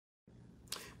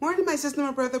Morning, my sister,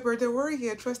 my brother, Berdel. We're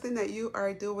here, trusting that you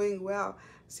are doing well.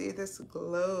 See this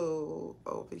glow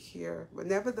over here. But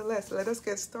nevertheless, let us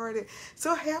get started.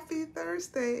 So happy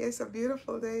Thursday. It's a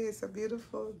beautiful day. It's a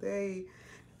beautiful day.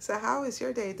 So how is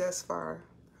your day thus far?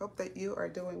 Hope that you are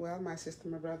doing well, my sister,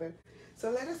 my brother. So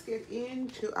let us get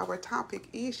into our topic.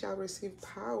 Ye shall receive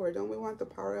power. Don't we want the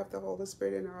power of the Holy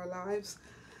Spirit in our lives?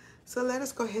 So let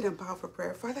us go ahead and bow for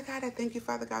prayer. Father God, I thank you,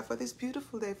 Father God, for this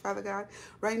beautiful day, Father God.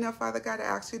 Right now, Father God, I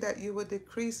ask you that you would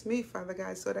decrease me, Father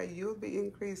God, so that you will be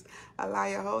increased. Allow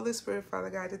your Holy Spirit, Father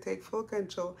God, to take full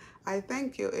control. I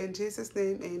thank you in Jesus'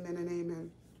 name, amen and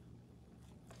amen.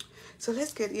 So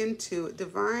let's get into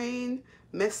divine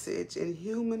message in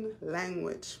human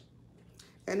language.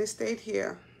 And it states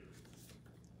here,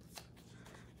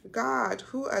 God,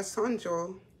 who at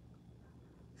sundry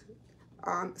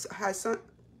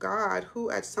God,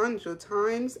 who at sundry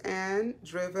times and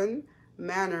driven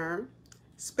manner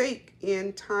spake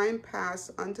in time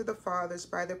past unto the fathers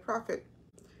by the prophet,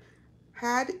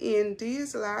 had in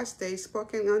these last days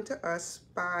spoken unto us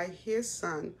by his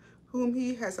Son, whom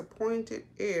he has appointed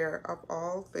heir of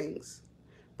all things,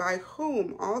 by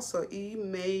whom also he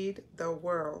made the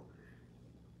world.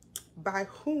 By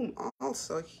whom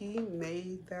also he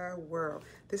made the world.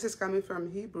 This is coming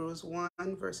from Hebrews 1,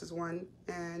 verses 1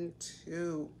 and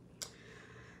 2.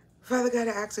 Father God,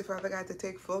 I ask you, Father God, to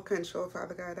take full control.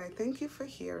 Father God, I thank you for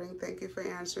hearing. Thank you for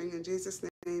answering. In Jesus'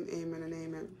 name, amen and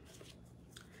amen.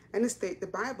 And the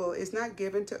Bible is not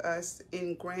given to us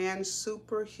in grand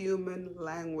superhuman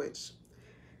language.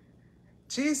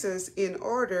 Jesus, in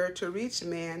order to reach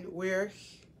man where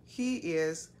he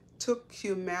is, took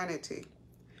humanity.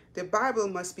 The Bible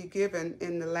must be given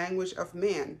in the language of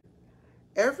man.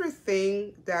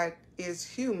 Everything that is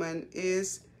human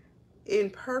is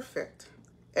imperfect.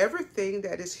 Everything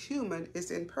that is human is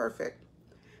imperfect.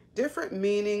 Different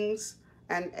meanings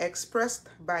and expressed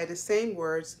by the same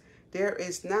words, there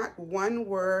is not one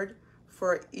word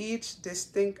for each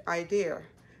distinct idea.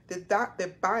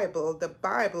 The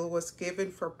Bible was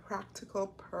given for practical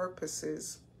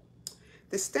purposes.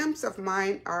 The stems of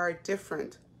mind are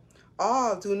different.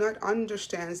 All do not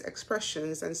understand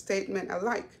expressions and statement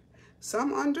alike.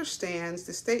 Some understands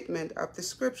the statement of the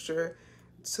scripture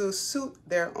to suit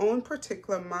their own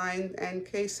particular mind and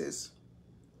cases.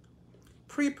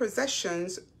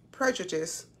 Prepossessions,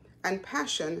 prejudice, and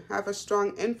passion have a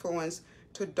strong influence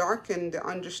to darken the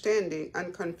understanding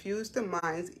and confuse the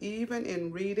minds even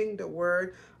in reading the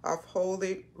word of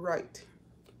holy right.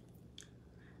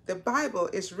 The Bible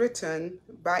is written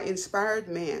by inspired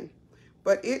man,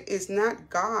 but it is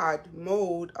not God's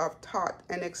mode of thought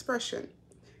and expression.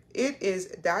 It is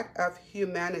that of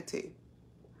humanity.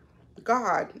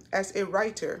 God, as a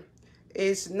writer,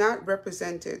 is not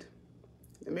represented.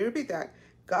 Let me repeat that.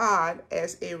 God,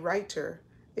 as a writer,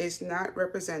 is not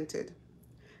represented.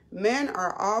 Men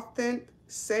are often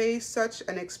say such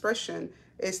an expression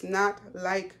is not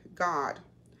like God.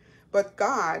 But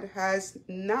God has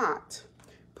not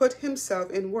put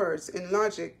himself in words, in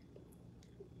logic,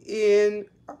 in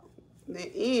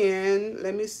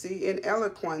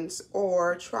eloquence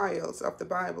or trials of the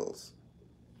Bibles.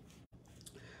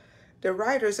 The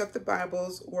writers of the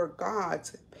Bibles were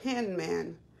God's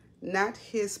penman, not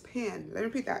his pen. Let me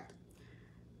repeat that.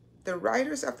 The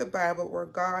writers of the Bible were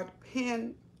God's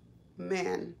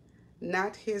penman,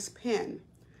 not his pen.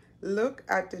 Look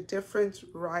at the different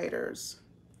writers.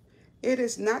 It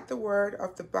is not the word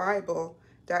of the Bible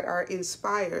that are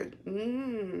inspired. Let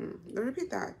me repeat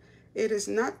that. It is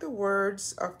not the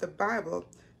words of the Bible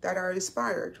that are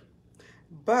inspired,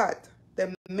 but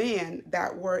the men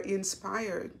that were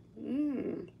inspired.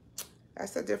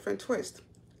 That's a different twist.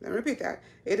 Let me repeat that.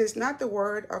 It is not the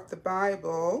word of the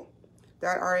Bible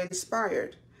that are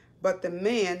inspired, but the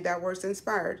man that was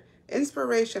inspired.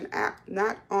 Inspiration act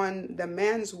not on the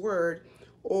man's word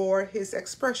or his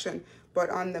expression, but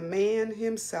on the man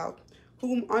himself,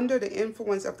 whom under the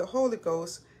influence of the Holy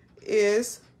Ghost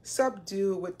is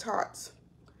subdued with thoughts.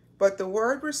 But the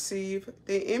word received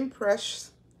the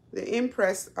impress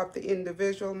of the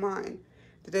individual mind.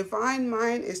 The divine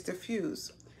mind is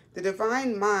diffused. The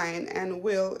divine mind and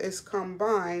will is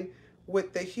combined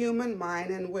with the human mind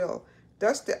and will.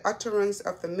 Thus the utterance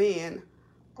of the man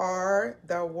are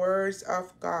the words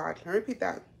of God. Let me repeat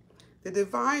that. The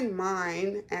divine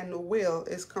mind and will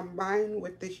is combined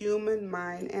with the human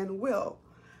mind and will.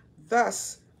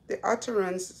 Thus, the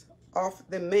utterance of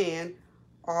the man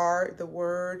are the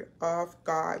word of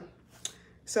God.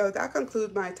 So that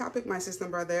concludes my topic, my sister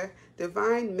and brother,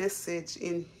 divine message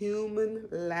in human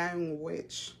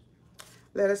language.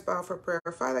 Let us bow for prayer.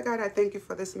 Father God, I thank you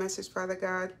for this message, Father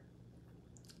God.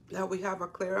 that we have a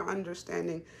clear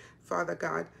understanding, Father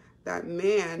God, that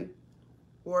man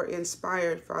were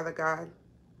inspired, Father God,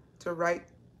 to write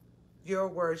your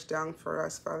words down for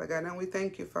us, Father God. And we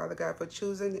thank you, Father God, for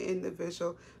choosing the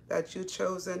individual that you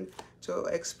chosen to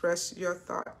express your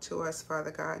thought to us,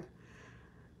 Father God.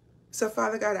 So,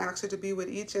 Father God, I ask you to be with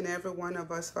each and every one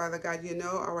of us, Father God. You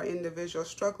know our individual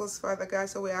struggles, Father God.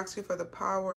 So we ask you for the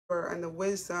power and the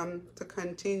wisdom to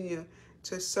continue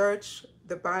to search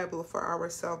the Bible for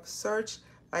ourselves. Search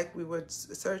like we were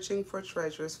searching for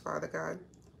treasures, Father God.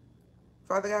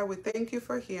 Father God, we thank you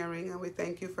for hearing and we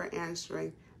thank you for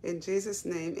answering. In Jesus'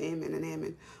 name, amen and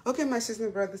amen. Okay, my sister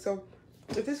and brother, so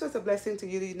if this was a blessing to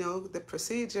you, you know the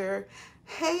procedure.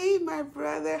 Hey, my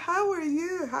brother, how are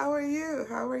you? How are you?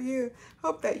 How are you?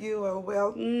 Hope that you are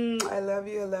well. I love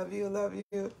you, I love you, I love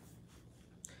you.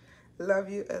 Love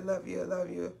you, I love you, I love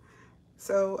you.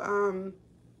 So,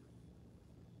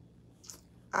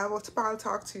 I will probably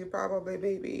talk to you probably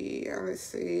maybe, let's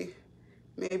see,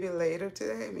 maybe later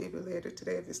today,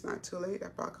 if it's not too late. I'll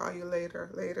probably call you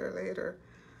later.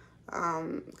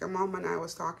 Come on, and I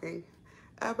was talking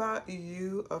about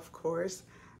you, of course.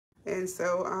 And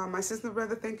so, my sister and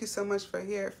brother, thank you so much for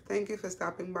here. Thank you for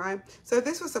stopping by. So if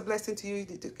this was a blessing to you,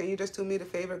 can you just do me the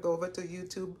favor, go over to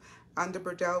YouTube under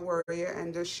Berdel Warrior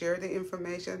and just share the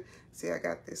information. See, I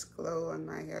got this glow on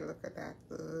my hair. Look at that.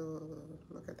 Ooh,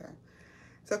 look at that.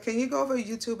 So can you go over to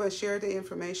YouTube and share the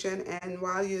information? And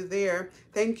while you're there,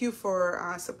 thank you for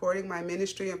supporting my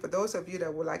ministry. And for those of you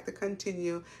that would like to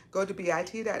continue, go to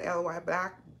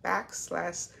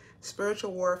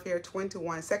bit.ly/spiritual warfare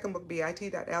 21. Second book,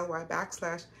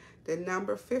 bit.ly/the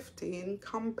number 15,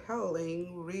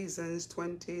 compelling reasons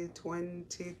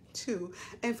 2022.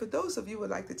 And for those of you who would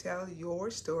like to tell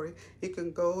your story, you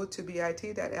can go to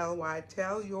bit.ly,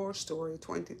 tell your story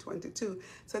 2022.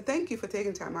 So thank you for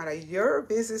taking time out of your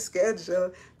busy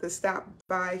schedule to stop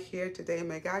by here today.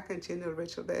 May God continue to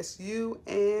richly bless you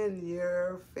and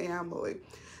your family.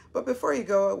 But before you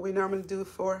go, we normally do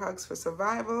 4 hugs for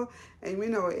survival, and we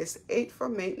know it's 8 for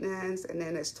maintenance, and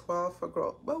then it's 12 for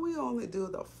growth. But we only do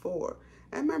the 4.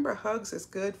 And remember, hugs is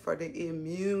good for the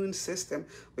immune system.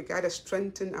 We got to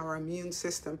strengthen our immune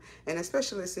system, and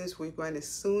especially since we're going to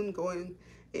soon going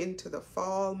into the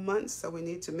fall months, so we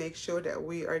need to make sure that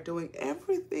we are doing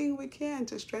everything we can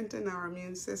to strengthen our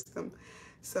immune system.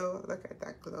 So look at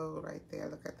that glow right there.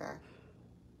 Look at that.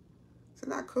 Isn't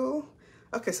that cool?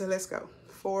 Okay, so let's go.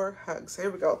 4 hugs. Here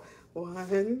we go.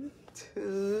 1,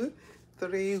 2,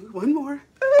 3. One more.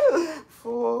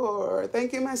 4.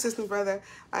 Thank you, my sister and brother.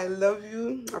 I love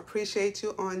you. Appreciate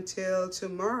you until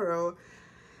tomorrow.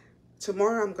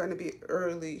 Tomorrow I'm going to be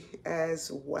early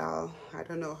as well. I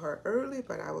don't know her early,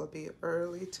 but I will be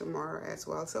early tomorrow as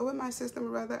well. So with my sister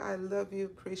and brother, I love you.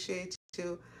 Appreciate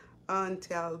you.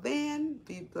 Until then,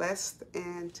 be blessed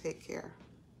and take care.